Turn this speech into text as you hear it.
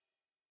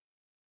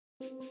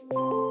Good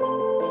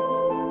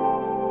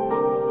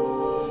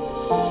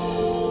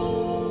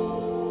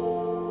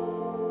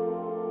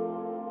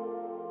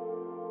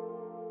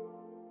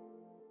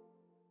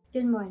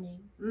morning.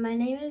 My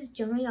name is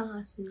Jonah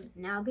Yahasu,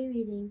 and I'll be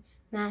reading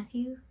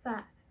Matthew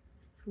 5,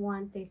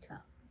 1 through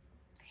 12.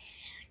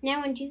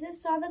 Now when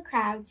Jesus saw the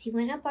crowds, he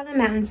went up on a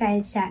mountainside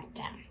and sat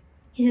down.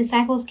 His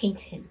disciples came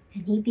to him,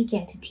 and he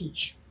began to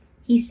teach.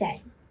 He said,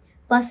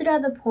 "Blessed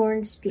are the poor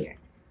in spirit,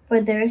 for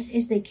theirs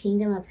is the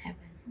kingdom of heaven.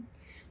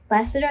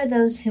 Blessed are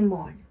those who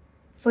mourn,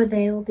 for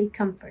they will be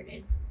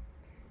comforted.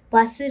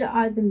 Blessed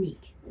are the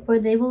meek, for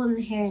they will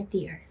inherit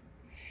the earth.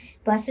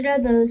 Blessed are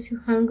those who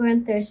hunger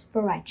and thirst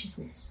for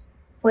righteousness,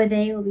 for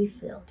they will be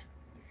filled.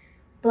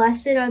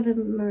 Blessed are the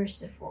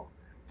merciful,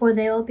 for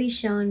they will be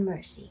shown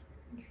mercy.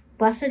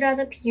 Blessed are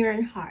the pure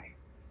in heart,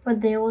 for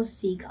they will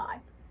see God.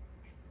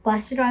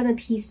 Blessed are the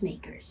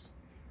peacemakers,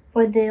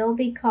 for they will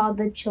be called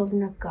the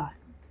children of God.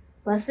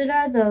 Blessed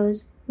are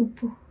those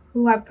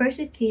who are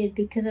persecuted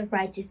because of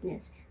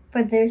righteousness,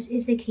 for theirs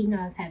is the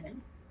kingdom of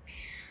heaven.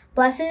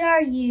 Blessed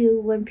are you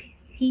when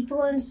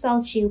people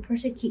insult you,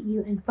 persecute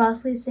you, and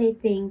falsely say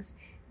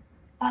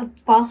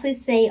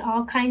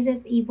all kinds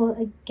of evil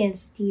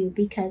against you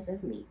because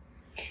of me.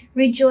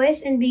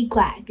 Rejoice and be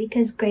glad,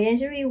 because great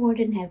is your reward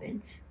in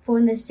heaven. For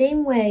in the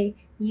same way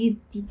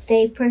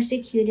they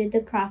persecuted the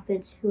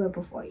prophets who were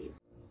before you."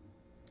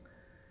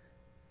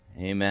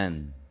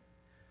 Amen.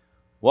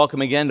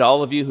 Welcome again to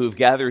all of you who have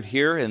gathered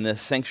here in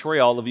this sanctuary,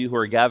 all of you who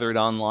are gathered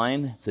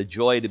online. It's a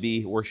joy to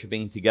be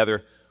worshiping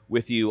together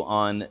with you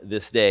on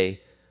this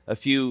day. A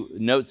few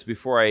notes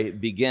before I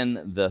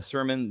begin the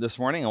sermon this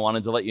morning. I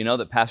wanted to let you know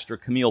that Pastor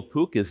Camille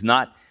Pook is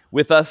not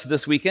with us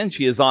this weekend.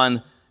 She is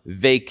on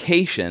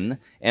vacation,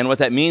 and what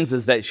that means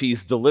is that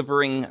she's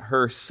delivering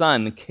her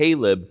son,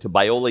 Caleb, to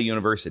Biola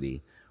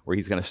University, where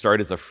he's going to start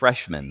as a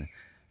freshman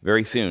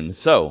very soon.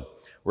 So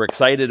we're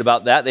excited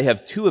about that. They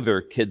have 2 of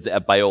their kids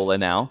at Biola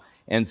now,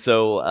 and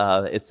so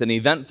it's an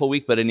eventful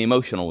week, but an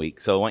emotional week.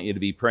 So I want you to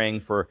be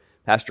praying for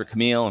Pastor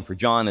Camille and for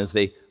John as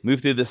they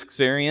move through this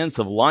experience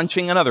of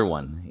launching another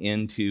one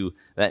into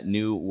that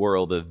new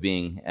world of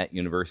being at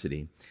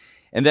university.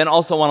 And then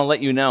also want to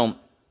let you know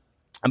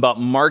about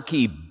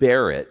Marky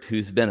Barrett,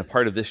 who's been a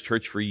part of this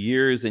church for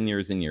years and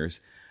years and years.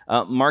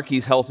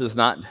 Marky's health is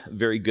not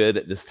very good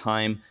at this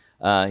time.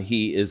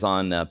 He is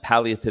on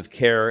palliative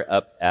care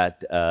up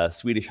at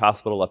Swedish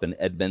Hospital up in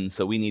Edmond,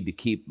 so we need to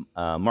keep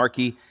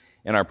Marky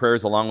in our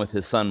prayers along with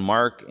his son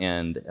Mark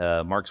and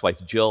Mark's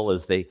wife Jill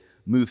as they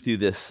move through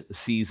this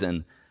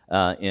season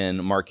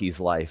in Marky's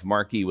life.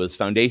 Marky was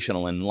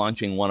foundational in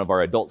launching one of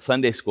our adult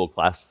Sunday school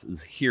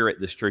classes here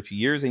at this church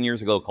years and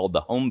years ago called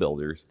the Home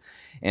Builders.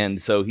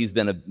 And so he's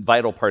been a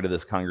vital part of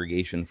this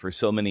congregation for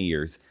so many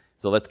years.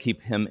 So let's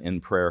keep him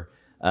in prayer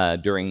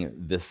during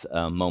this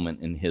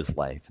moment in his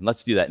life. And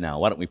let's do that now.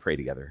 Why don't we pray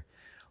together?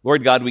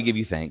 Lord God, we give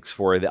you thanks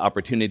for the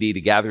opportunity to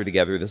gather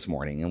together this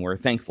morning, and we're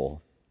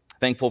thankful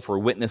for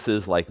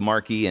witnesses like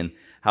Marky and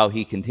how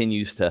he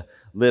continues to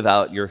live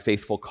out your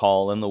faithful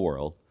call in the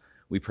world.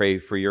 We pray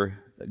for your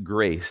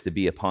grace to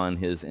be upon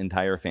his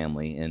entire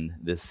family in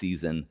this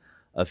season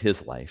of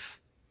his life.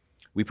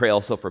 We pray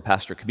also for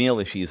Pastor Camille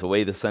as she's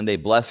away this Sunday.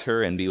 Bless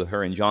her and be with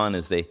her and John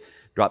as they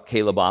drop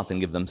Caleb off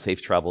and give them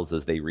safe travels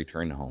as they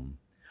return home.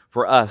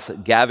 For us,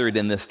 gathered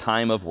in this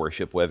time of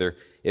worship, whether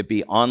it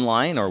be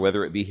online or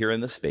whether it be here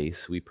in the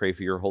space, we pray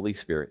for your Holy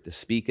Spirit to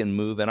speak and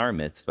move in our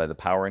midst by the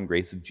power and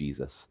grace of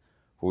Jesus.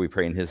 For we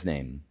pray in his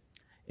name.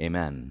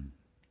 Amen.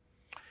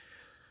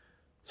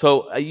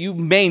 So you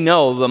may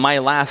know that my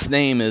last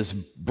name is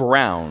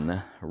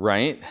Brown,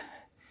 right?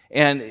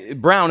 And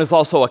brown is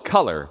also a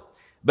color,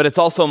 but it's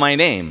also my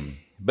name.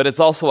 But it's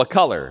also a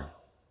color,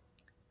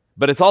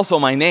 but it's also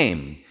my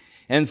name.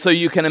 And so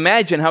you can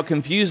imagine how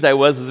confused I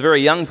was as a very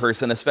young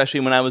person,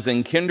 especially when I was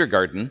in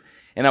kindergarten,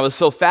 and I was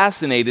so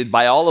fascinated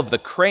by all of the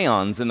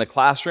crayons in the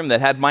classroom that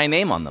had my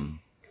name on them.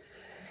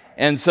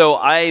 And so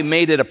I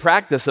made it a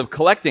practice of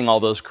collecting all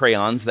those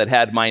crayons that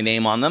had my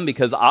name on them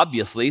because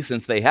obviously,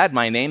 since they had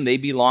my name, they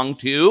belonged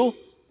to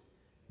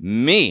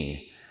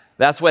me.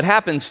 That's what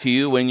happens to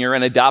you when you're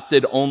an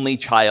adopted only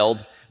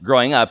child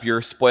growing up.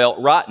 You're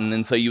spoiled rotten,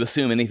 and so you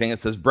assume anything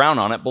that says Brown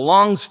on it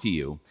belongs to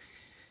you.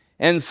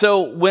 And so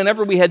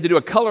whenever we had to do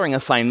a coloring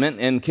assignment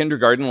in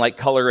kindergarten, like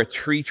color a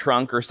tree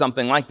trunk or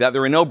something like that,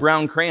 there were no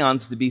brown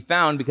crayons to be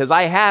found because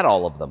I had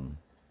all of them.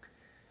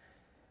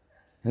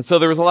 And so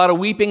there was a lot of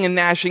weeping and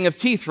gnashing of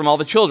teeth from all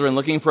the children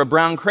looking for a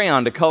brown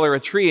crayon to color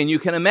a tree. And you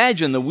can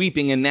imagine the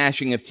weeping and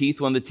gnashing of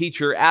teeth when the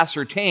teacher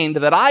ascertained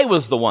that I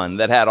was the one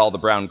that had all the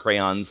brown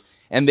crayons,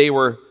 and they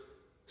were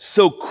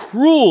so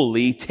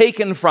cruelly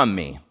taken from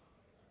me.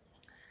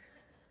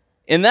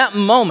 In that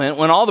moment,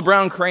 when all the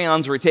brown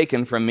crayons were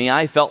taken from me,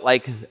 I felt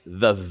like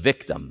the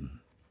victim.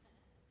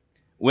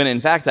 When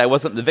in fact, I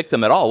wasn't the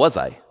victim at all, was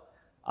I?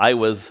 I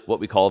was what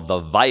we call the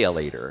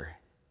violator.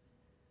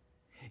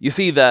 You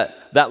see, that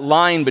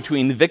line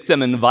between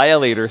victim and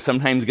violator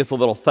sometimes gets a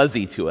little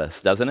fuzzy to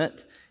us, doesn't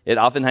it? It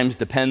oftentimes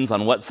depends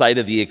on what side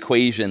of the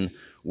equation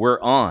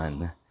we're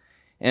on.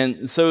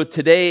 And so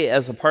today,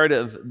 as a part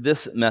of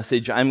this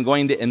message, I'm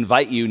going to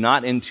invite you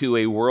not into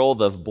a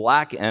world of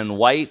black and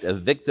white,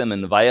 of victim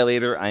and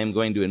violator. I am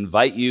going to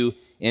invite you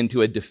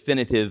into a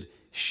definitive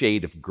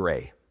shade of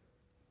gray.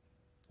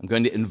 I'm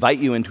going to invite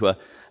you into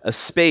a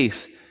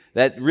space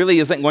that really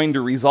isn't going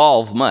to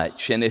resolve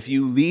much. And if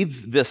you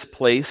leave this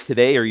place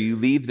today or you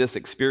leave this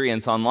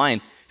experience online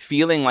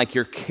feeling like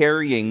you're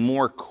carrying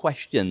more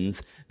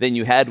questions than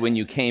you had when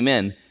you came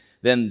in,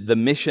 then the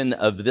mission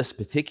of this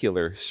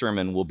particular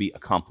sermon will be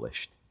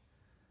accomplished.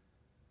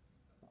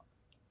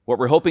 What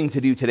we're hoping to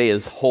do today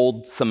is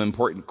hold some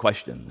important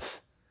questions,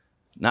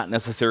 not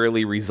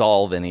necessarily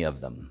resolve any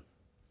of them.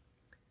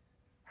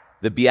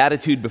 The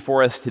beatitude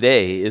before us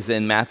today is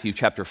in Matthew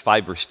chapter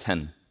 5, verse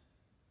 10.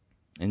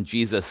 And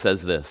Jesus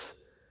says this,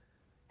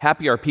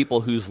 "Happy are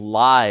people whose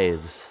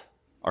lives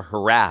are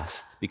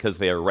harassed because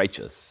they are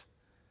righteous,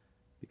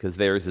 because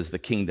theirs is the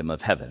kingdom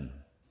of heaven."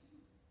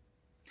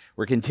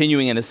 We're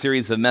continuing in a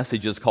series of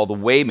messages called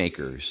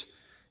Waymakers.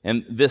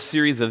 And this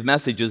series of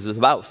messages is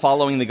about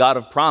following the God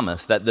of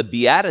promise, that the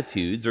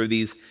Beatitudes, or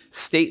these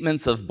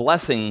statements of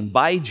blessing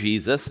by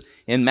Jesus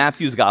in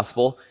Matthew's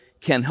gospel,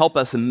 can help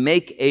us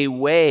make a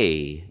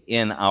way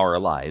in our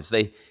lives.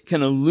 They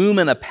can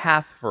illumine a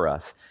path for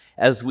us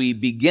as we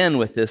begin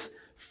with this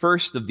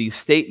first of these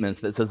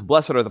statements that says,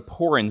 "Blessed are the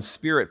poor in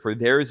spirit, for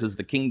theirs is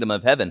the kingdom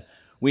of heaven."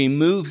 We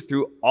move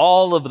through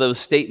all of those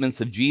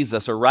statements of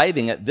Jesus,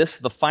 arriving at this,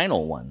 the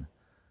final one.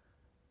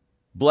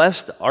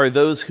 "Blessed are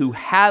those who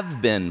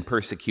have been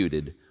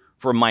persecuted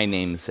for my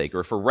name's sake,"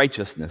 or for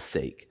righteousness'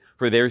 sake,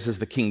 "for theirs is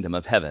the kingdom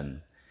of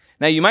heaven."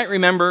 Now, you might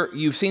remember,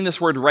 you've seen this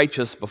word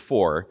righteous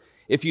before.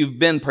 If you've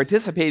been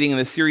participating in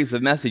this series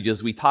of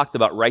messages, we talked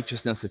about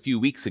righteousness a few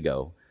weeks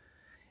ago.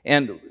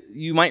 And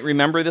you might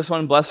remember this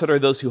one, "Blessed are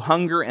those who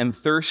hunger and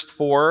thirst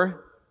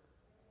for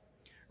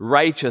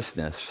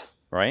righteousness,"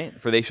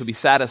 right? "For they shall be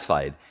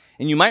satisfied."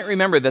 And you might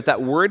remember that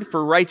that word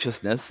for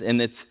righteousness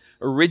in its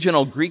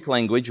original Greek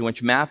language in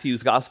which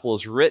Matthew's gospel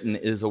is written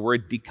is the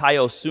word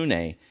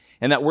dikaiosune.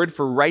 And that word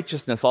for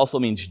righteousness also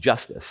means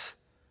justice.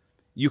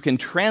 You can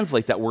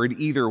translate that word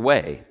either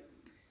way.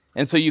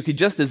 And so you could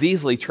just as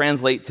easily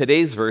translate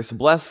today's verse,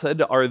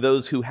 "Blessed are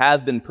those who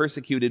have been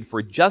persecuted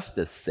for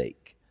justice'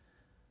 sake,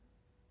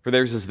 for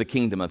theirs is the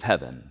kingdom of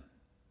heaven."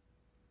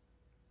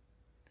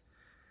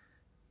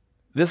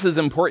 This is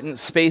important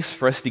space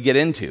for us to get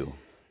into,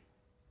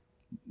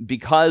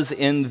 because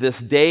in this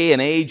day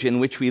and age in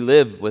which we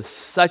live with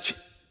such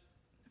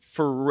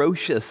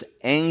ferocious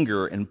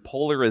anger and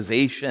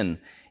polarization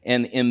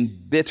and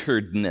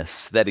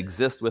embitteredness that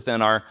exists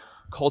within our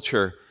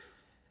culture,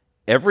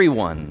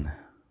 everyone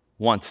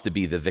wants to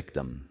be the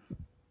victim,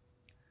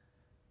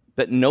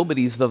 but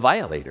nobody's the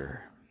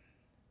violator.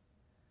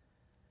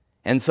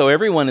 And so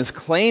everyone is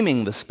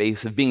claiming the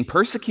space of being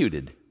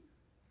persecuted.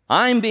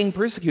 I'm being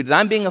persecuted.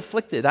 I'm being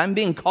afflicted. I'm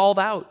being called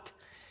out.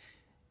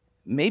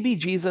 Maybe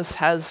Jesus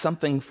has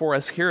something for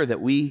us here that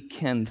we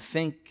can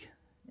think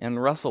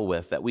and wrestle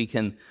with, that we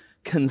can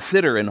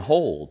consider and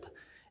hold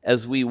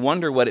as we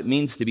wonder what it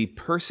means to be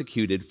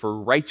persecuted for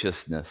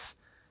righteousness'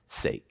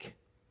 sake.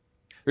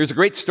 There's a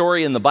great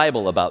story in the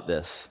Bible about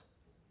this.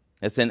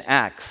 It's in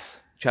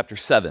Acts chapter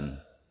 7.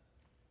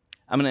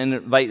 I'm going to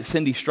invite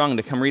Cindy Strong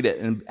to come read it.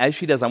 And as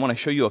she does, I want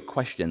to show you a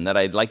question that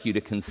I'd like you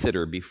to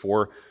consider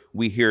before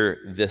we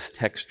hear this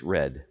text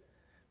read.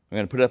 I'm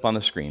going to put it up on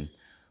the screen.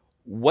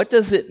 What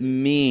does it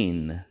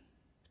mean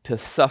to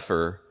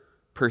suffer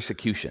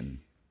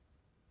persecution?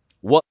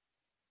 What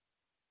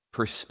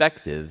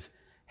perspective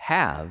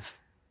have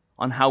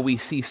on how we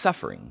see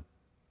suffering?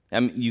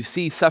 You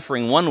see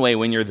suffering one way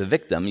when you're the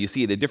victim. You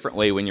see it a different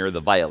way when you're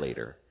the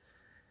violator.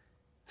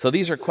 So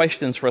these are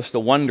questions for us to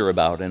wonder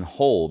about and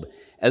hold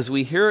as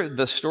we hear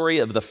the story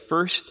of the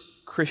first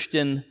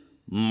Christian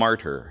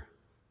martyr.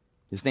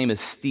 His name is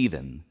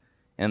Stephen.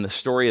 And the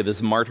story of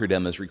his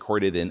martyrdom is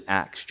recorded in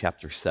Acts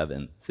chapter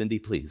 7. Cindy,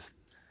 please.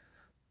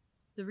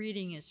 The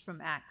reading is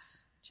from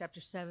Acts chapter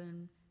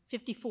 7,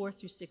 54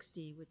 through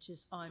 60, which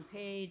is on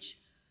page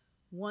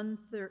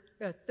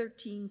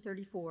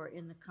 1334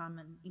 in the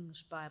Common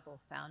English Bible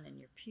found in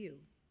your pew.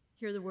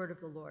 Hear the word of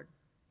the Lord.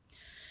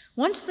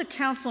 Once the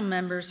council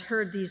members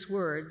heard these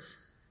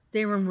words,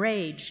 they were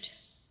enraged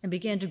and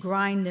began to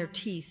grind their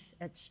teeth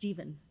at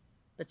Stephen.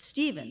 But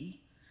Stephen,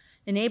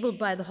 enabled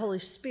by the Holy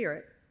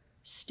Spirit,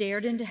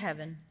 stared into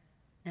heaven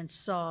and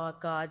saw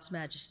God's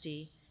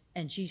majesty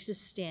and Jesus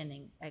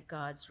standing at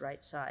God's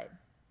right side.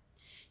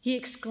 He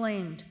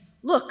exclaimed,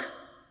 "Look,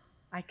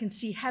 I can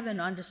see heaven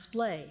on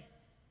display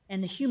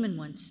and the human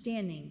one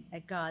standing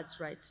at God's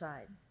right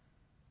side."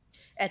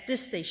 At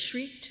this they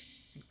shrieked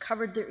and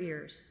covered their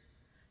ears.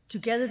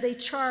 Together they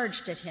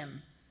charged at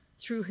him,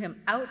 threw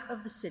him out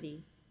of the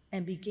city,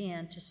 and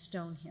began to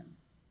stone him.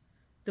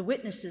 The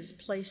witnesses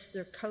placed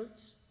their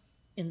coats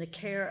in the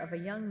care of a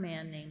young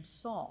man named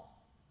Saul.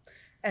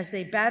 As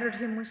they battered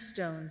him with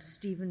stones,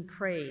 Stephen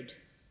prayed,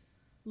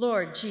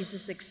 "Lord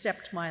Jesus,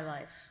 accept my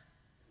life."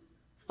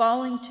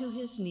 Falling to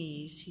his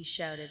knees, he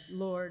shouted,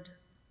 "Lord,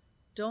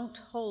 don't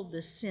hold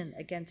this sin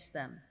against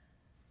them."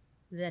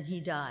 Then he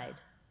died.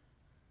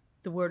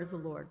 The word of the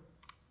Lord.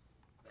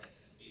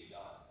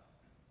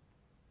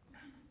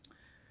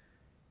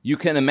 You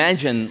can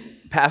imagine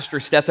Pastor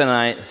Stephanie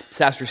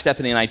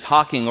and I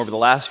talking over the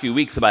last few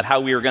weeks about how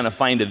we were going to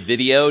find a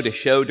video to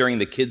show during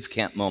the kids'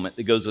 camp moment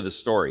that goes with the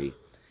story.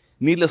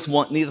 Needless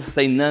to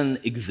say, none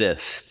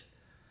exist.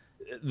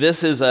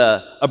 This is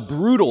a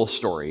brutal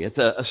story. It's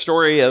a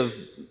story of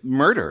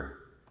murder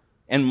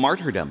and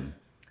martyrdom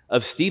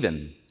of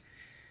Stephen.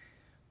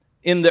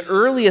 In the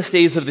earliest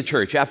days of the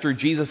church, after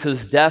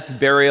Jesus' death,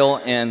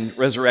 burial, and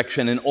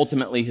resurrection, and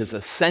ultimately his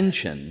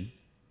ascension,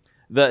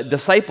 the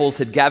disciples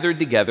had gathered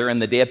together, and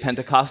the day of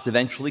Pentecost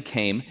eventually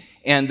came,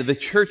 and the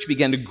church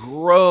began to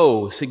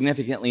grow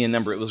significantly in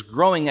number. It was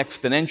growing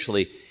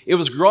exponentially. It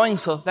was growing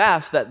so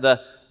fast that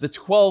the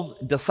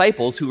 12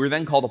 disciples, who were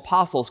then called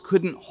apostles,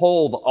 couldn't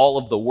hold all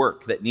of the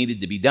work that needed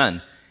to be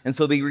done. And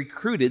so they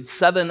recruited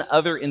 7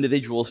 other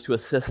individuals to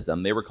assist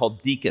them. They were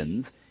called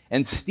deacons,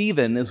 and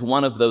Stephen is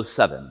one of those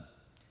 7.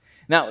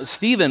 Now,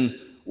 Stephen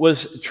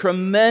was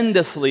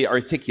tremendously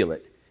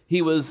articulate.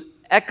 He was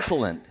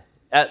excellent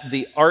at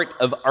the art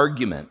of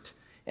argument.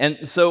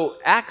 And so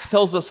Acts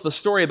tells us the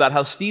story about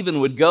how Stephen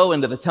would go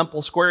into the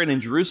temple square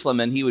in Jerusalem,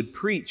 and he would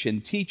preach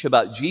and teach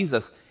about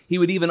Jesus. He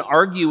would even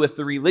argue with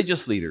the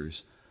religious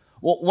leaders.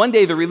 Well, one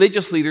day the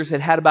religious leaders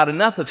had had about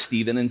enough of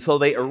Stephen, and so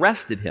they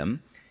arrested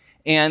him,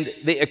 and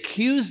they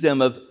accused him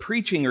of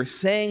preaching or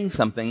saying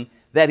something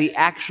that he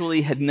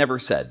actually had never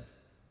said.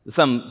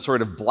 Some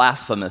sort of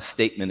blasphemous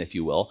statement, if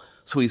you will.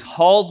 So he's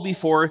hauled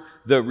before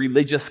the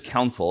religious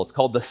council. It's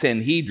called the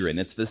Sanhedrin.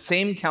 It's the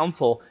same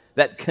council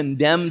that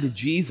condemned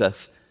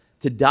Jesus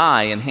to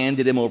die and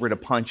handed him over to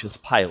Pontius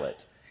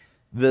Pilate.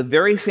 The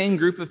very same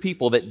group of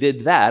people that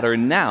did that are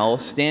now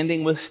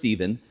standing with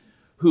Stephen,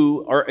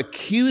 who are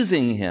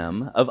accusing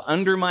him of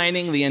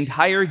undermining the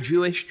entire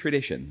Jewish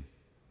tradition.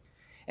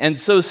 And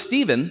so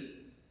Stephen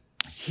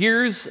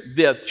hears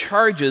the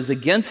charges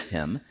against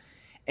him,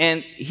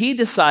 and he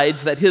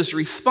decides that his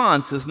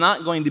response is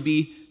not going to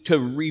be to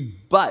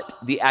rebut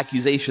the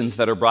accusations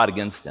that are brought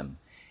against him.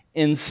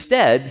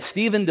 Instead,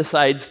 Stephen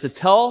decides to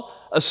tell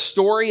a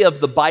story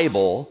of the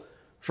Bible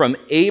from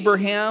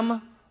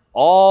Abraham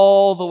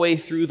all the way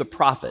through the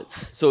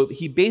prophets. So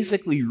he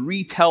basically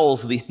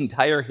retells the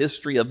entire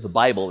history of the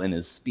Bible in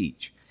his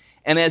speech.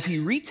 And as he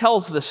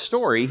retells the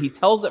story, he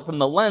tells it from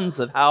the lens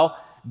of how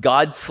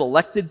God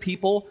selected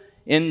people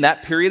in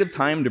that period of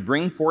time to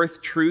bring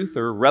forth truth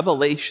or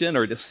revelation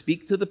or to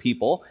speak to the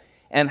people,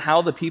 and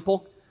how the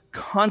people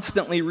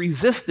constantly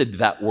resisted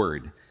that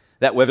word.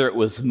 That whether it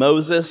was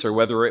Moses or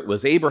whether it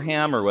was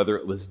Abraham or whether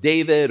it was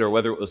David or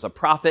whether it was a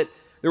prophet,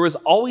 there was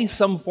always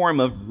some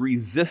form of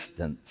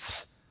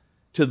resistance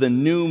to the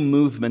new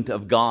movement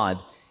of God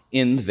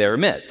in their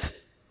midst.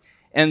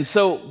 And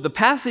so the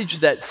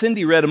passage that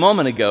Cindy read a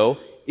moment ago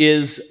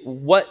is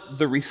what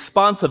the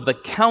response of the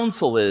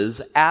council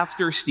is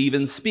after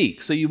Stephen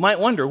speaks. So you might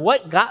wonder,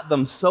 what got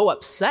them so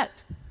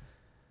upset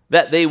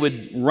that they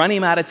would run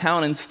him out of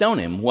town and stone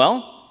him?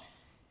 Well,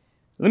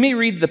 let me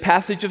read the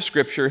passage of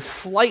Scripture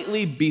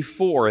slightly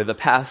before the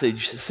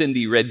passage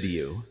Cindy read to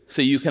you,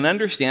 so you can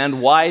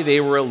understand why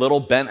they were a little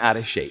bent out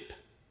of shape.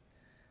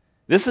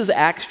 This is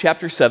Acts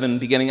chapter 7,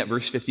 beginning at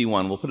verse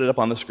 51. We'll put it up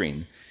on the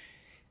screen.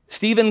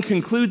 Stephen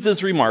concludes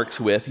his remarks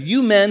with,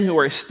 "You men who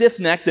are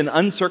stiff-necked and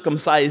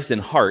uncircumcised in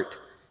heart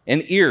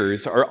and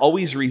ears are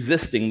always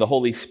resisting the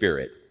Holy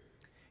Spirit.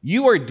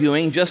 You are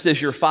doing just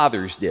as your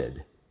fathers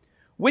did.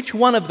 Which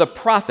one of the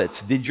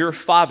prophets did your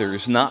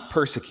fathers not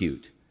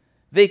persecute?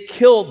 They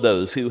killed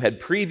those who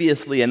had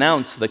previously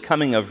announced the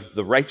coming of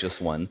the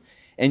righteous one,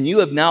 and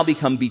you have now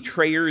become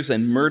betrayers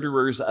and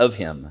murderers of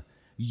him.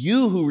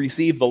 You who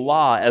received the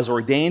law as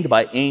ordained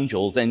by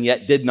angels and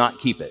yet did not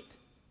keep it."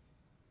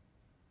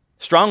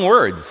 Strong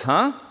words,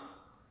 huh?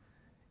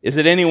 Is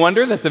it any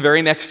wonder that the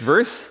very next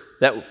verse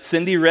that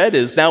Cindy read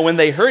is, "Now when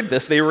they heard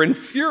this, they were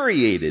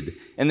infuriated,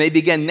 and they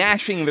began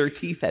gnashing their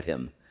teeth at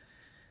him."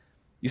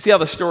 You see how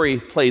the story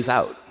plays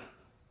out.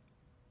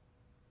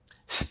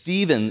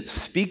 Stephen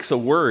speaks a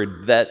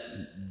word that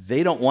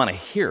they don't want to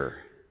hear.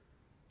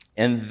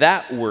 And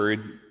that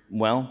word,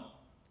 well,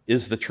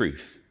 is the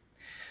truth.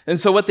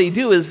 And so what they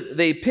do is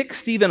they pick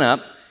Stephen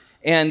up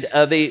and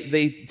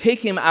they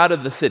take him out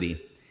of the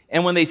city.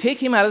 And when they take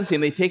him out of the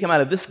city, they take him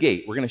out of this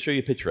gate. We're going to show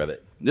you a picture of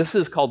it. This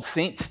is called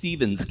St.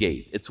 Stephen's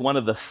Gate. It's one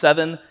of the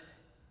 7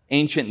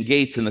 ancient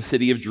gates in the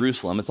city of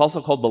Jerusalem. It's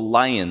also called the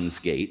Lion's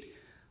Gate.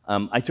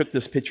 I took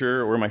this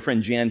picture, or my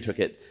friend Jan took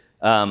it,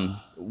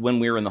 when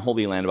we were in the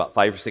Holy Land about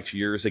 5 or 6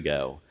 years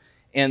ago.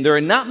 And there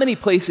are not many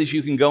places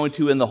you can go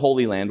into in the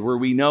Holy Land where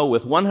we know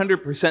with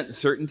 100%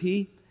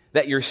 certainty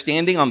that you're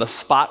standing on the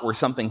spot where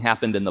something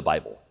happened in the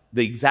Bible,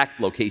 the exact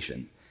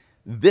location.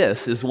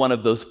 This is one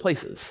of those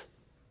places.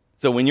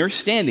 So when you're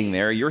standing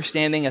there, you're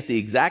standing at the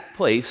exact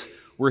place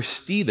where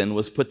Stephen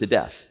was put to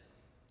death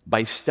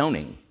by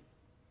stoning.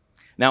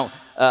 Now,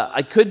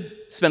 I could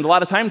spend a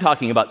lot of time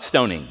talking about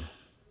stoning,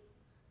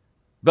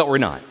 but we're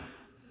not.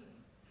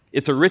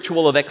 It's a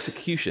ritual of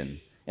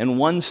execution, and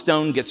one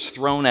stone gets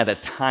thrown at a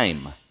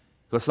time.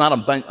 So it's not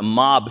a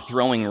mob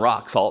throwing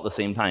rocks all at the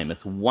same time.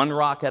 It's one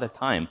rock at a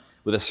time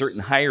with a certain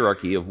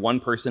hierarchy of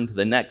one person to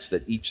the next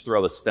that each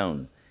throw a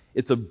stone.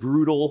 It's a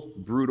brutal,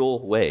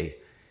 brutal way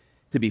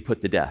to be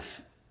put to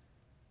death.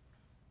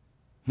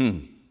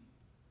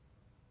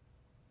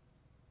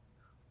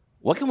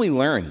 What can we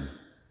learn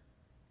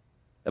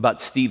about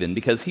Stephen?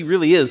 Because he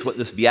really is what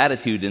this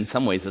beatitude in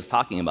some ways is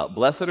talking about.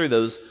 Blessed are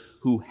those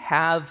who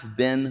have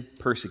been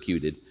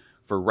persecuted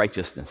for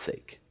righteousness'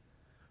 sake,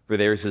 for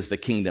theirs is the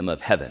kingdom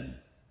of heaven.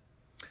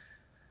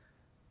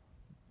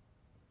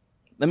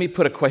 Let me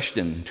put a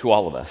question to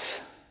all of us.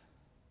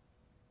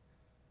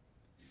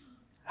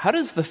 How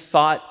does the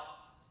thought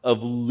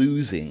of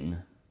losing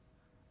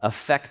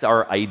affect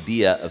our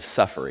idea of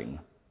suffering?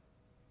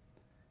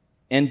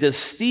 And does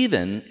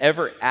Stephen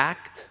ever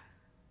act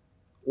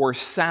or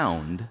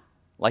sound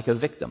like a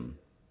victim?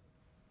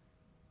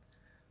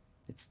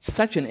 It's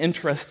such an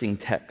interesting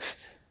text.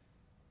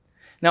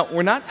 Now,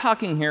 we're not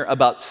talking here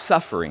about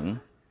suffering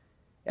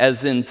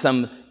as in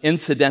some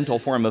incidental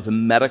form of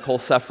medical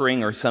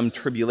suffering or some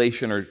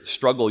tribulation or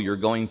struggle you're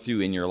going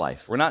through in your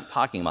life. We're not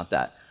talking about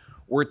that.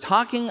 We're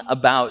talking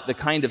about the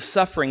kind of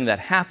suffering that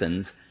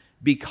happens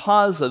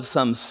because of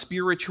some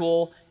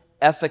spiritual,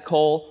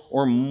 ethical,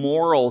 or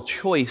moral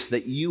choice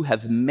that you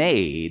have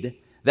made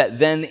that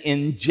then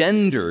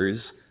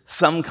engenders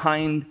some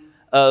kind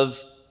of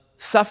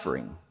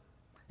suffering.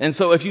 And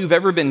so if you've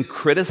ever been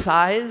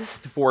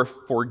criticized for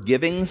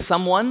forgiving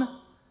someone,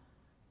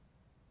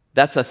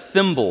 that's a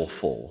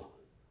thimbleful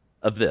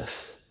of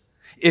this.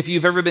 If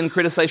you've ever been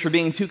criticized for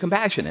being too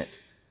compassionate,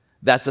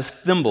 that's a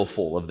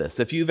thimbleful of this.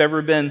 If you've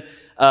ever been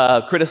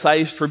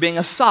criticized for being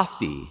a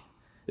softie,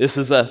 this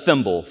is a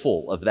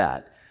thimbleful of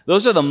that.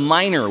 Those are the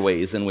minor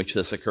ways in which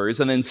this occurs,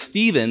 and then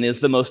Stephen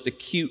is the most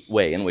acute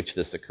way in which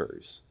this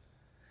occurs.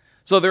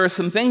 So there are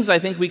some things I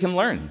think we can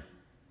learn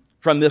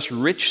from this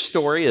rich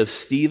story of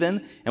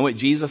Stephen and what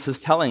Jesus is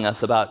telling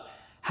us about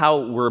how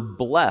we're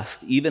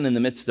blessed even in the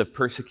midst of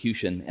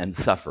persecution and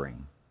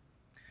suffering.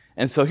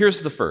 And so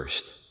here's the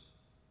first.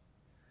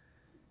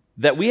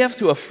 That we have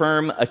to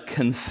affirm a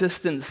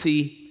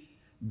consistency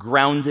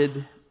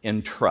grounded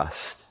in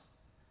trust.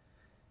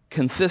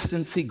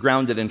 Consistency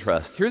grounded in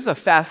trust. Here's a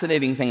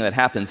fascinating thing that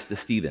happens to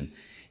Stephen,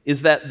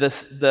 is that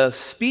the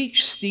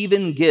speech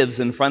Stephen gives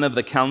in front of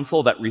the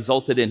council that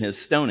resulted in his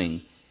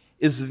stoning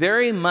is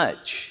very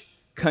much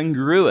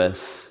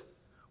congruous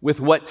with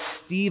what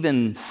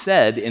Stephen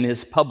said in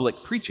his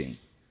public preaching.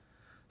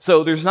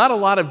 So there's not a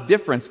lot of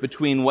difference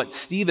between what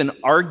Stephen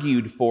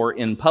argued for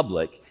in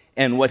public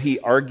and what he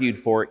argued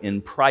for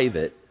in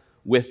private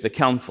with the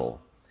council.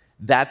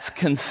 That's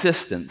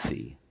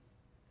consistency.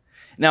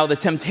 Now, the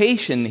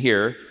temptation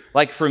here,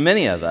 like for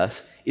many of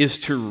us, is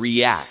to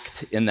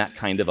react in that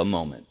kind of a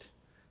moment.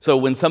 So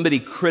when somebody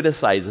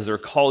criticizes or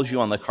calls you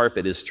on the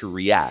carpet is to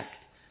react.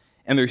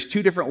 And there's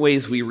two different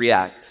ways we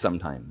react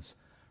sometimes.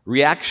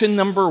 Reaction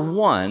number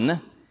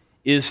one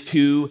is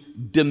to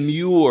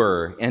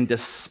demur and to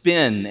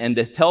spin and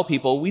to tell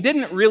people, we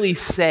didn't really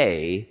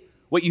say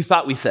what you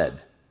thought we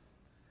said.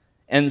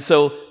 And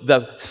so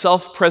the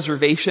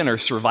self-preservation or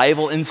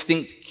survival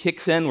instinct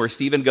kicks in where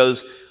Stephen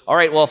goes, all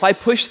right, well, if I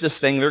push this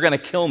thing, they're going to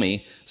kill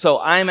me. So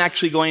I'm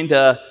actually going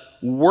to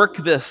work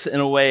this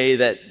in a way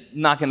that's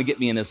not going to get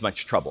me in as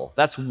much trouble.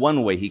 That's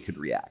one way he could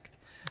react.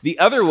 The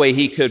other way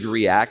he could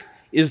react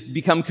is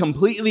become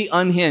completely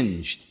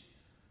unhinged.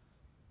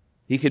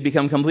 He could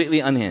become completely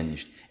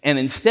unhinged. And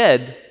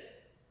instead,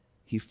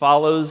 he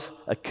follows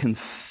a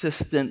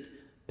consistent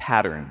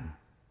pattern.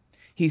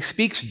 He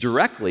speaks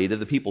directly to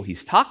the people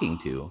he's talking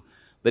to,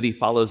 but he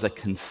follows a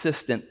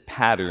consistent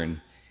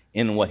pattern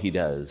in what he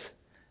does.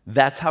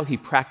 That's how he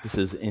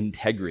practices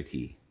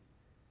integrity.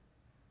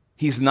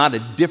 He's not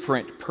a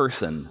different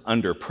person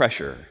under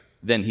pressure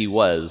than he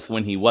was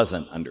when he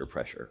wasn't under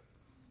pressure.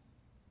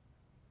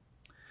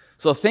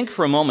 So think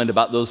for a moment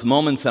about those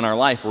moments in our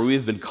life where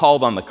we've been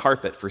called on the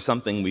carpet for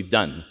something we've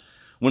done,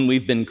 when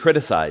we've been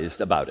criticized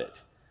about it.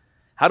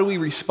 How do we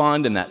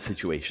respond in that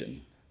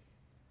situation?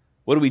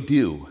 What do we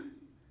do?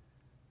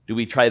 Do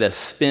we try to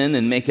spin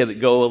and make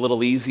it go a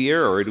little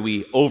easier, or do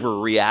we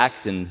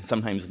overreact and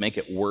sometimes make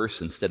it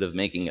worse instead of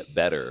making it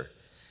better?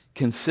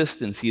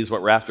 Consistency is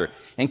what we're after.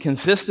 And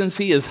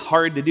consistency is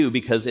hard to do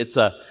because it's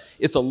a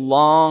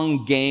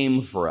long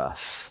game for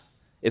us.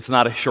 It's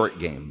not a short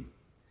game.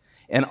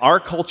 And our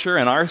culture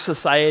and our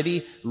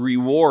society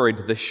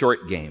reward the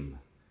short game.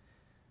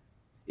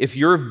 If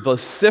you're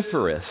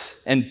vociferous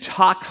and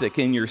toxic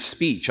in your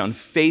speech on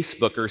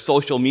Facebook or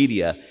social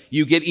media,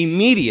 you get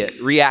immediate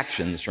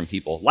reactions from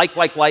people. Like,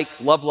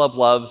 love, love,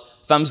 love,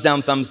 thumbs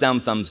down, thumbs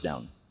down, thumbs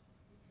down.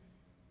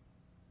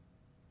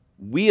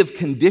 We have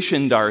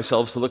conditioned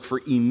ourselves to look for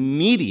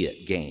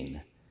immediate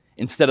gain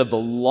instead of the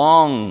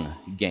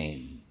long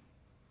game.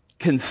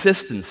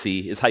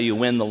 Consistency is how you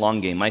win the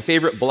long game. My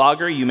favorite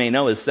blogger, you may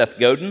know, is Seth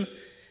Godin,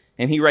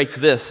 and he writes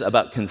this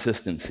about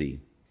consistency.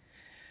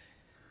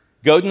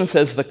 Godin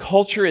says, the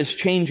culture is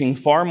changing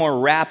far more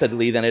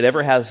rapidly than it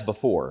ever has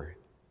before,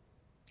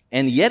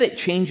 and yet it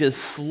changes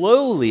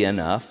slowly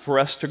enough for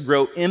us to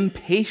grow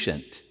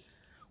impatient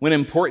when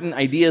important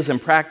ideas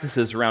and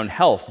practices around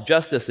health,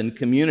 justice, and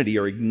community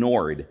are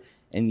ignored,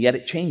 and yet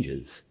it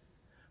changes.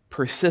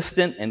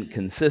 Persistent and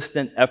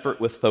consistent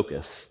effort with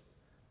focus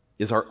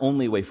is our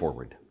only way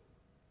forward.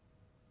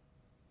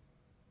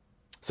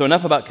 So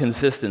enough about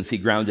consistency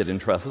grounded in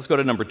trust. Let's go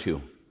to number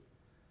 2.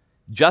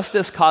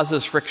 Justice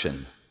causes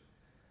friction.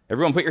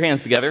 Everyone put your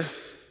hands together.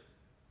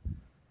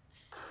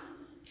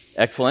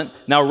 Excellent.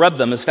 Now rub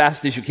them as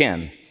fast as you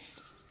can.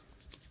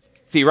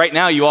 See, right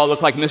now you all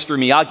look like Mr.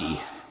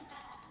 Miyagi.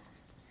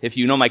 If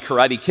you know my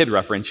Karate Kid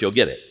reference, you'll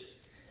get it.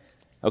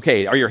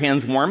 Okay, are your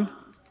hands warm?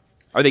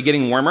 Are they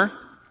getting warmer?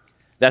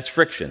 That's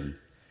friction.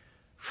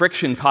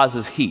 Friction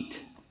causes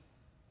heat.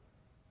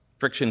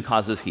 Friction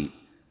causes heat.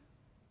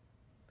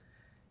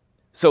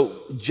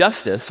 So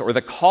justice, or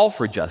the call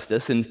for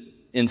justice,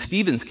 in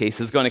Stephen's case,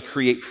 is going to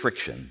create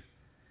friction.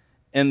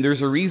 And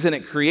there's a reason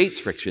it creates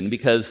friction,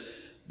 because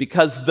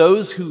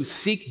those who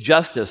seek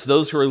justice,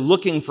 those who are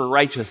looking for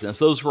righteousness,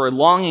 those who are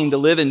longing to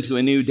live into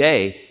a new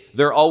day,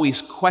 they're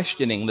always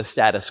questioning the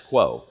status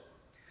quo.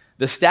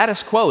 The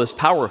status quo is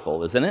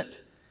powerful, isn't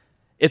it?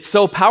 It's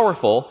so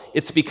powerful,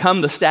 it's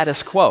become the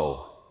status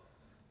quo.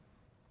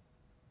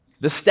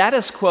 The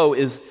status quo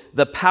is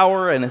the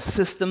power and a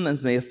system and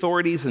the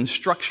authorities and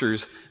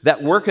structures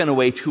that work in a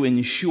way to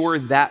ensure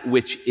that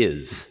which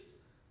is.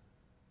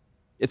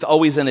 It's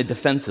always in a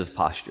defensive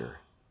posture.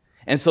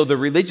 And so the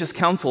religious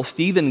council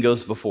Stephen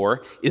goes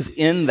before is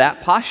in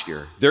that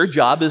posture. Their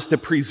job is to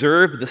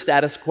preserve the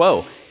status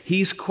quo.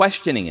 He's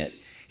questioning it.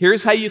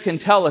 Here's how you can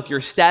tell if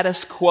your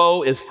status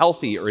quo is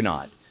healthy or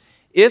not.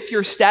 If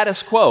your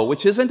status quo,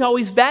 which isn't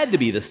always bad to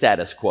be the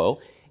status quo,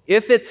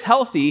 if it's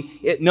healthy,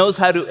 it knows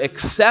how to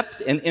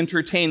accept and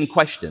entertain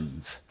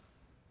questions.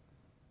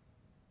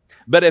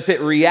 But if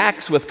it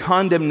reacts with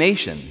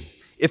condemnation,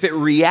 if it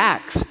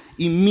reacts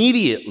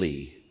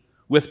immediately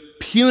with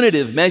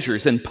punitive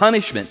measures and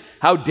punishment,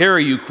 how dare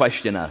you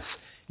question us?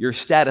 Your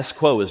status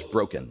quo is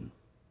broken.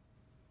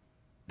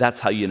 That's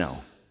how you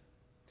know.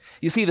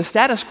 You see, the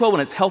status quo,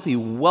 when it's healthy,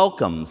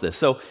 welcomes this.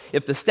 So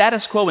if the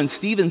status quo in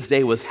Stephen's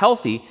day was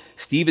healthy,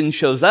 Stephen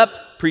shows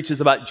up, preaches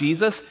about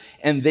Jesus,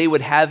 and they would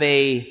have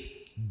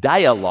a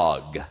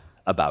dialogue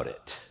about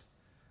it.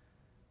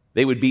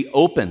 They would be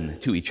open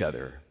to each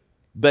other.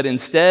 But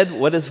instead,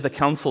 what does the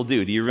council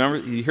do? Do you remember?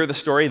 You hear the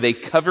story? They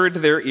covered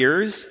their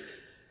ears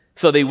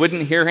so they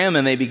wouldn't hear him,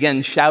 and they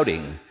began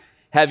shouting.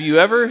 Have you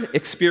ever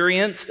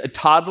experienced a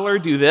toddler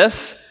do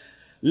this?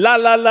 La,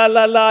 la, la,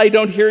 la, la, I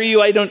don't hear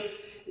you,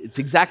 It's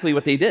exactly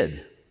what they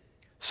did.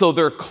 So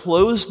their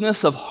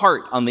closedness of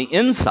heart on the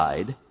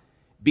inside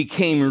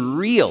became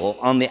real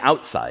on the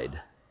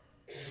outside.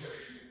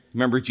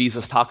 Remember,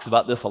 Jesus talks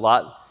about this a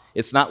lot.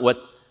 It's not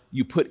what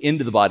you put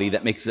into the body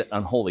that makes it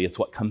unholy, it's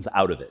what comes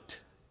out of it.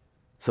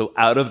 So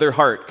out of their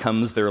heart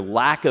comes their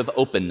lack of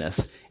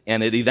openness,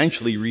 and it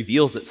eventually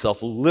reveals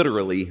itself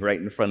literally right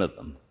in front of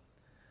them.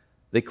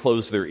 They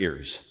close their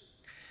ears.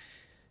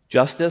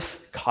 Justice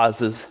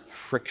causes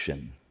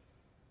friction.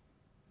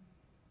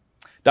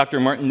 Dr.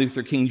 Martin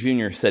Luther King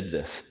Jr. said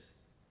this: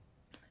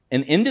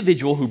 an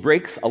individual who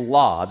breaks a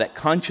law that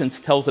conscience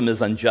tells him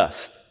is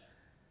unjust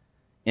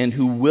and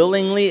who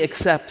willingly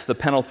accepts the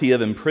penalty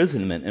of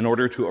imprisonment in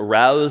order to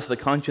arouse the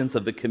conscience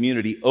of the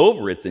community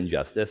over its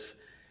injustice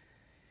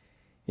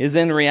is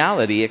in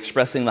reality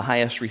expressing the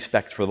highest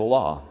respect for the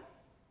law.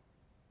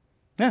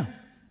 Yeah.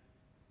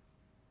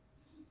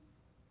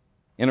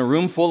 In a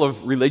room full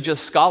of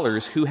religious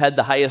scholars, who had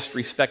the highest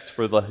respect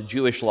for the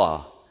Jewish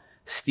law?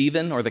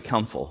 Stephen or the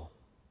council?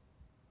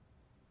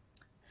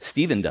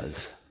 Stephen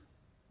does,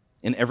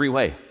 in every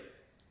way,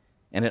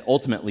 and it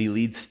ultimately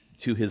leads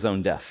to his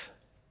own death.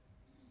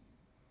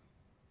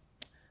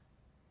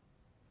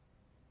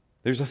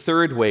 There's a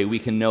third way we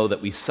can know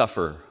that we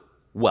suffer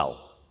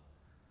well.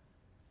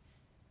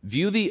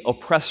 View the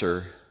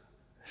oppressor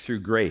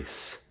through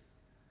grace.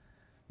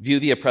 View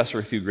the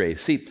oppressor through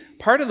grace. See,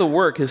 part of the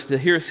work is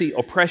to see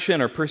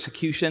oppression or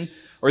persecution,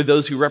 or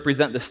those who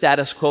represent the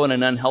status quo in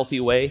an unhealthy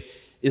way,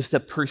 is to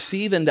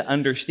perceive and to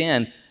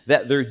understand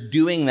that they're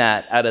doing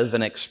that out of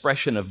an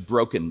expression of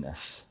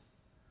brokenness.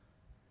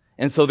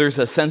 And so there's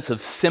a sense of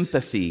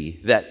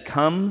sympathy that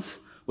comes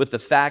with the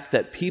fact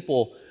that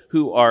people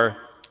who are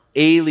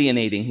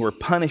alienating, who are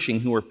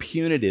punishing, who are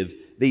punitive,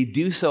 they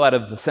do so out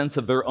of the sense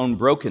of their own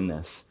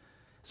brokenness.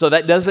 So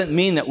that doesn't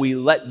mean that we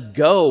let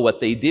go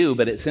what they do,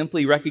 but it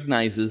simply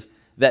recognizes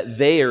that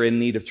they are in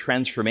need of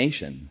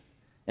transformation.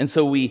 And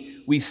so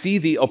we see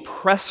the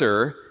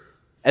oppressor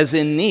as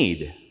in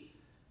need.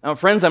 Now,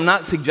 friends, I'm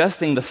not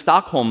suggesting the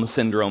Stockholm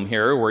Syndrome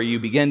here, where you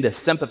begin to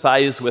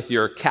sympathize with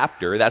your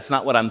captor. That's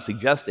not what I'm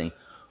suggesting.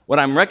 What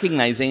I'm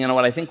recognizing, and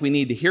what I think we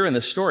need to hear in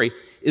this story,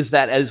 is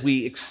that as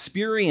we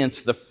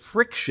experience the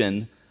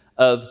friction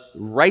of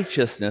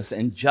righteousness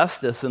and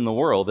justice in the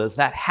world, as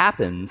that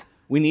happens,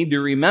 we need to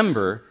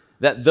remember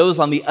that those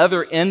on the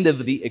other end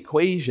of the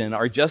equation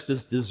are just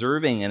as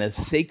deserving and as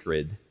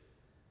sacred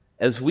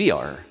as we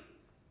are.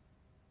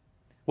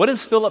 What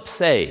does Philip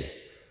say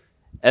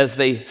as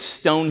they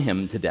stone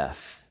him to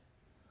death?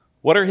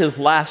 What are his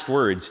last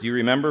words? Do you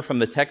remember from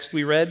the text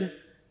we read?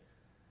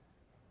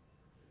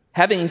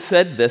 Having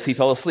said this, he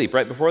fell asleep.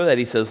 Right before that,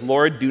 he says,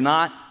 Lord, do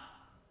not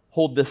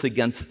hold this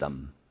against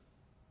them.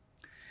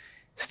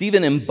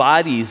 Stephen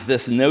embodies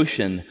this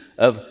notion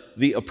of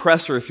the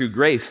oppressor through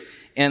grace.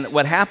 And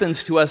what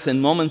happens to us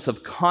in moments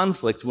of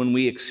conflict when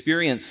we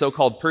experience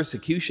so-called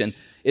persecution,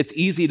 it's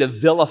easy to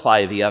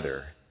vilify the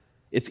other.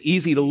 It's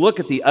easy to look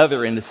at the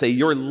other and to say,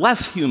 you're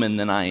less human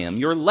than I am.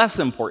 You're less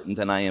important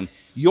than I am.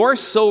 You're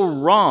so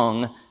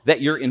wrong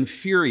that you're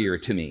inferior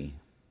to me.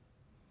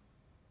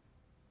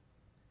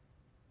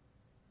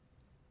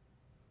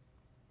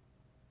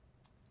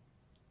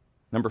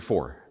 Number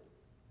four.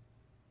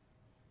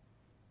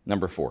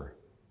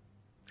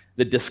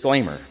 The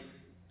disclaimer.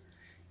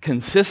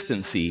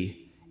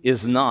 Consistency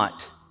is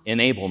not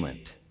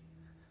enablement.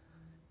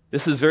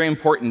 This is very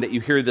important that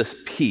you hear this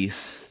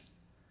piece.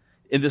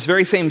 In this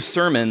very same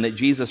sermon that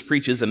Jesus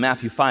preaches in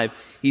Matthew 5,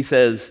 he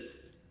says,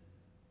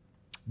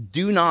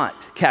 do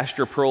not cast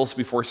your pearls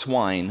before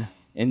swine,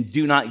 and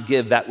do not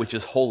give that which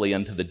is holy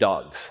unto the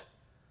dogs.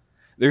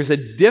 There's a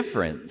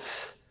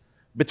difference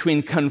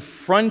between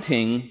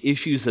confronting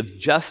issues of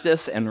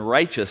justice and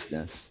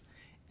righteousness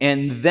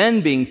and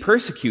then being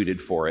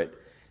persecuted for it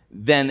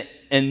than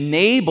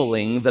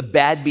enabling the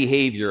bad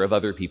behavior of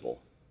other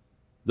people.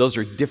 Those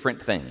are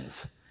different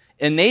things.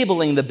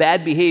 Enabling the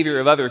bad behavior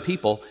of other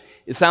people,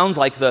 it sounds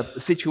like the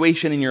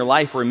situation in your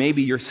life where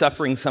maybe you're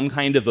suffering some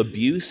kind of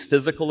abuse,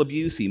 physical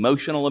abuse,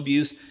 emotional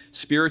abuse,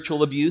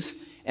 spiritual abuse,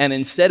 and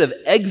instead of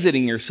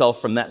exiting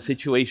yourself from that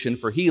situation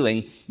for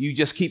healing, you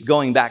just keep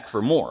going back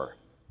for more.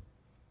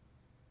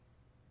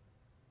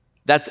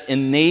 That's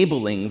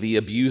enabling the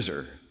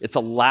abuser. It's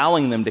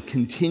allowing them to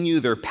continue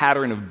their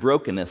pattern of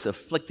brokenness,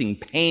 inflicting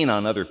pain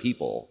on other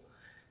people.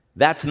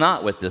 That's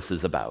not what this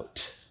is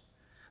about.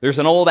 There's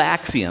an old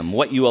axiom,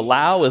 what you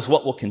allow is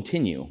what will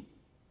continue.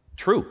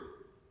 True.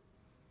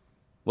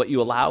 What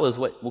you allow is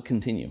what will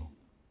continue.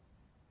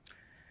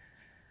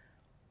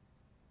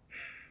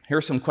 Here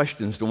are some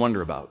questions to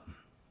wonder about.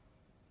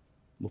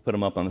 We'll put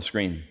them up on the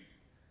screen.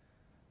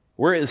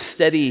 Where is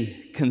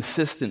steady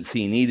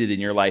consistency needed in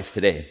your life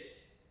today?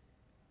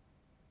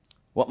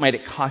 What might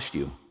it cost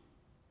you?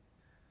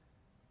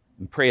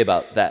 And pray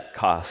about that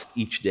cost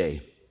each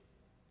day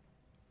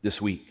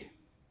this week.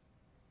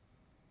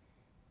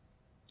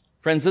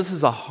 Friends, this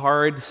is a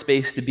hard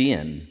space to be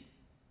in.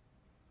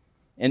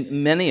 And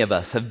many of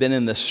us have been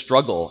in this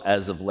struggle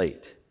as of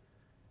late.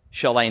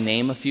 Shall I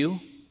name a few?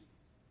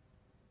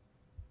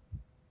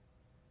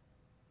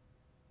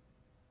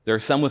 There are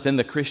some within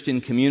the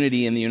Christian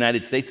community in the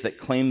United States that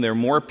claim they're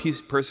more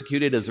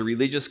persecuted as a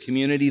religious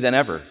community than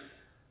ever.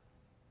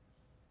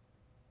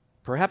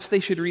 Perhaps they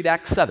should read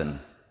Acts 7.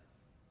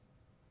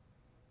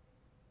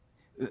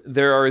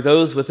 There are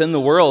those within the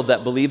world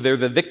that believe they're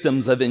the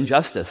victims of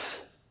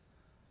injustice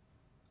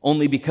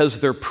only because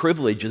their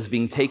privilege is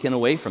being taken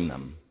away from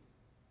them.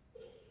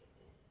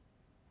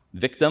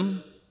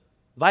 Victim,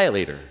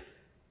 violator.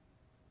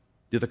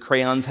 Do the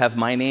crayons have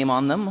my name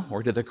on them,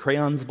 or do the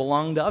crayons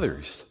belong to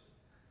others?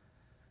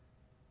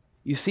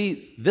 You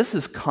see, this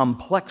is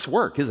complex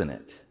work, isn't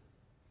it?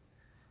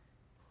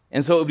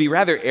 And so it would be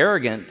rather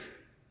arrogant,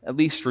 at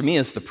least for me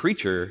as the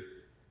preacher,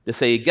 to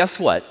say, guess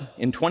what?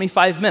 In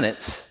 25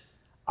 minutes,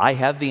 I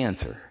have the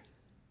answer.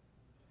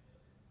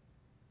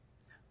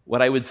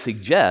 What I would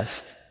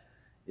suggest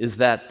is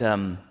that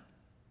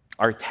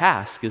our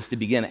task is to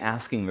begin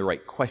asking the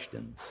right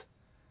questions.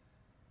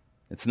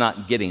 It's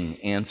not getting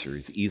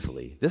answers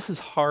easily. This is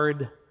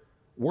hard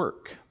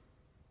work.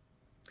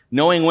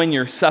 Knowing when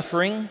your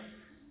suffering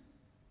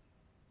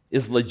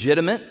is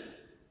legitimate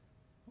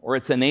or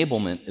its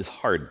enablement is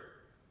hard.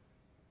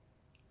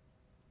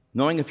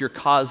 Knowing if your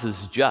cause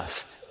is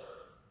just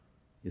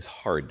is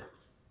hard.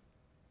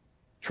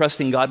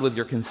 Trusting God with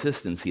your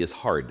consistency is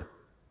hard.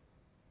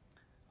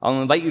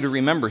 I'll invite you to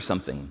remember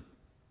something.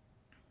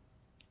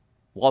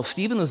 While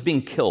Stephen was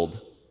being killed,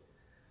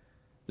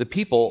 the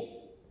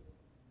people,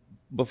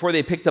 before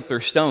they picked up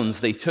their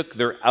stones, they took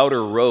their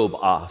outer robe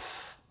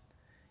off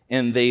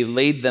and they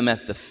laid them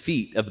at the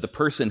feet of the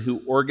person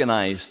who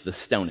organized the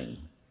stoning.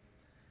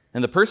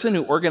 And the person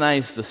who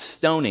organized the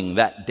stoning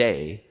that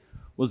day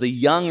was a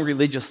young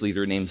religious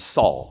leader named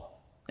Saul.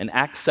 And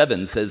Acts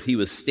 7 says he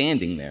was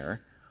standing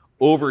there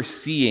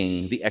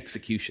overseeing the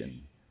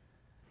execution.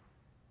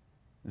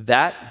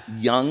 That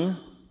young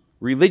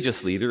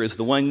religious leader is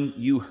the one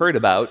you heard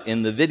about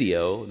in the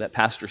video that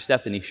Pastor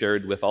Stephanie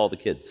shared with all the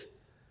kids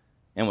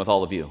and with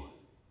all of you.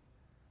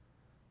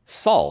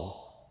 Saul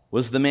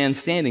was the man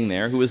standing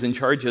there who was in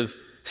charge of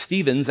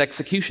Stephen's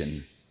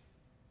execution.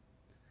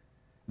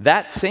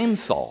 That same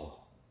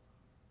Saul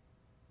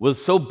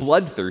was so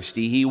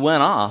bloodthirsty, he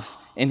went off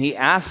and he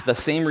asked the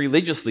same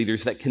religious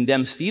leaders that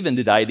condemned Stephen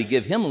to die to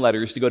give him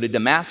letters to go to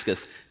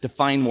Damascus to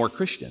find more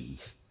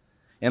Christians.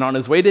 And on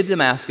his way to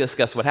Damascus,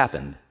 guess what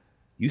happened?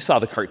 You saw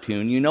the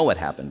cartoon, you know what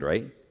happened,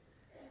 right?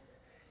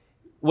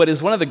 What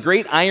is one of the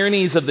great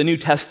ironies of the New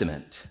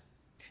Testament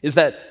is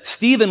that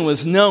Stephen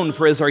was known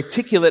for his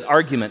articulate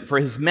argument, for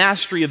his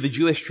mastery of the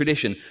Jewish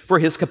tradition, for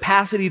his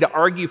capacity to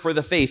argue for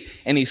the faith,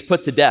 and he's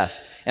put to death.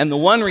 And the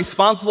one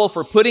responsible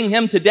for putting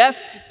him to death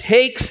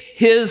takes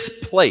his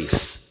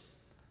place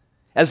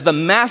as the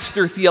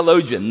master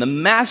theologian, the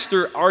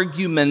master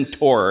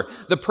argumentor,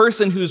 the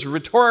person whose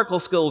rhetorical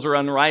skills are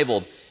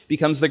unrivaled,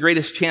 becomes the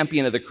greatest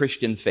champion of the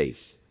Christian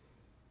faith.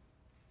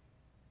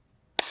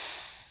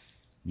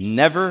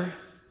 Never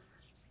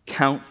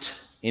count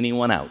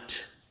anyone out,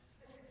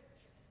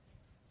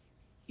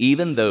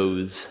 even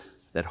those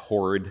that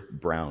hoard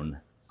brown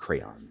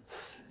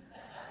crayons.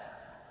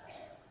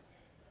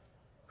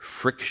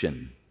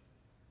 Friction.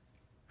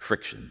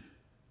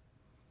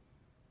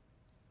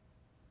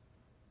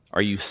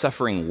 Are you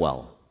suffering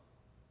well?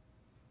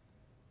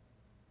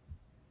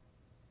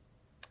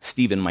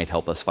 Stephen might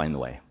help us find the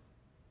way.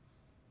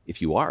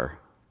 If you are,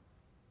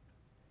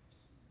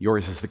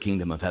 yours is the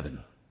kingdom of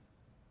heaven.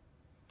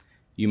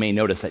 You may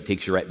notice that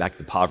takes you right back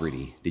to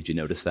poverty. Did you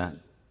notice that?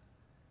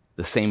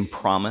 The same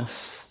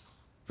promise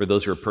for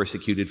those who are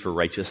persecuted for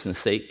righteousness'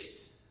 sake,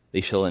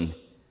 they shall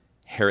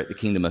inherit the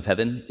kingdom of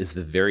heaven, is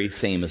the very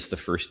same as the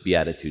first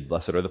beatitude.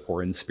 Blessed are the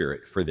poor in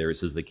spirit, for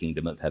theirs is the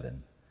kingdom of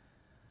heaven.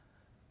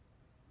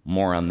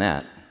 More on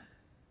that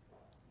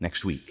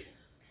next week.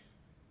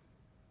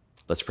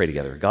 Let's pray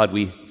together. God,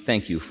 we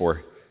thank you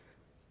for,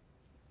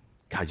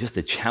 just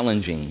a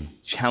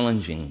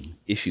challenging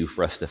issue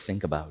for us to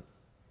think about.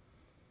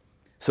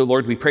 So,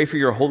 Lord, we pray for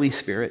your Holy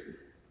Spirit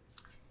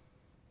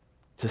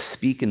to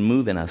speak and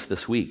move in us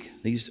this week.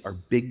 These are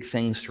big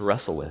things to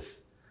wrestle with.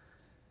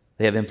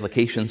 They have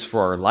implications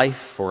for our life,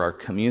 for our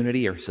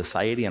community, our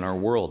society, and our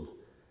world.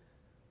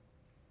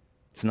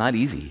 It's not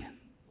easy.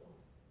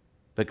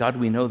 But God,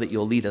 we know that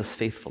you'll lead us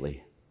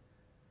faithfully,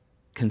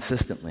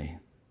 consistently,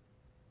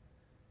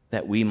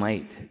 that we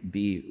might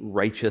be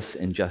righteous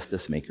and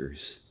justice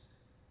makers.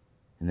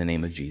 In the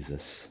name of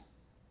Jesus,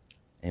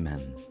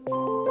 amen.